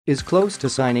is close to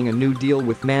signing a new deal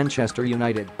with Manchester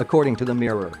United, according to the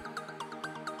Mirror.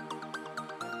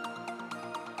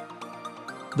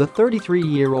 The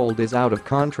 33-year-old is out of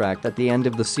contract at the end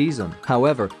of the season.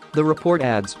 However, the report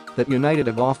adds that United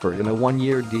have offered him a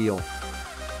one-year deal.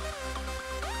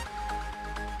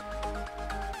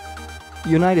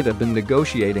 United have been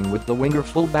negotiating with the winger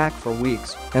fullback for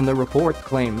weeks, and the report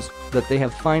claims that they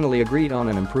have finally agreed on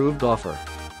an improved offer.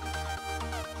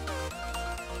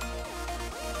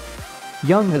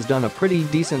 Young has done a pretty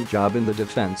decent job in the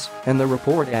defense, and the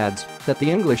report adds that the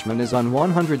Englishman is on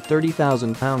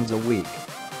 £130,000 a week.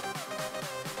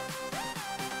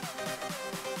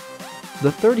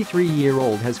 The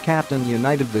 33-year-old has captained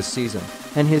United this season,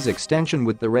 and his extension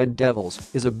with the Red Devils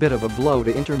is a bit of a blow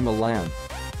to Inter Milan.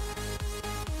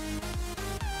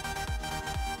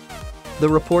 The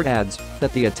report adds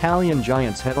that the Italian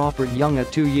giants had offered Young a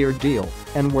two-year deal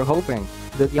and were hoping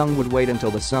that Young would wait until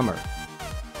the summer.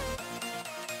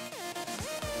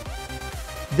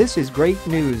 This is great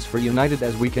news for United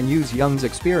as we can use Young's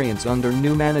experience under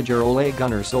new manager Ole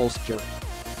Gunnar Solskjaer.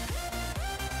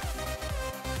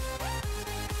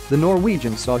 The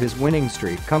Norwegian saw his winning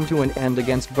streak come to an end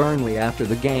against Burnley after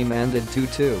the game ended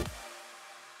 2-2.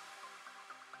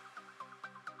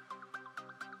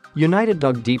 United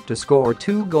dug deep to score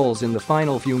 2 goals in the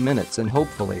final few minutes, and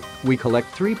hopefully we collect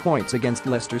 3 points against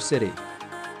Leicester City.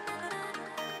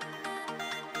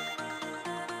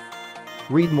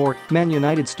 Read more. Man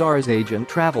United star's agent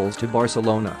travels to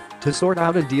Barcelona to sort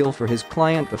out a deal for his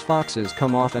client. The Foxes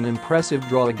come off an impressive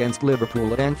draw against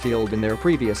Liverpool at Anfield in their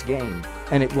previous game,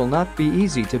 and it will not be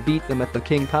easy to beat them at the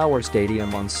King Power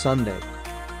Stadium on Sunday.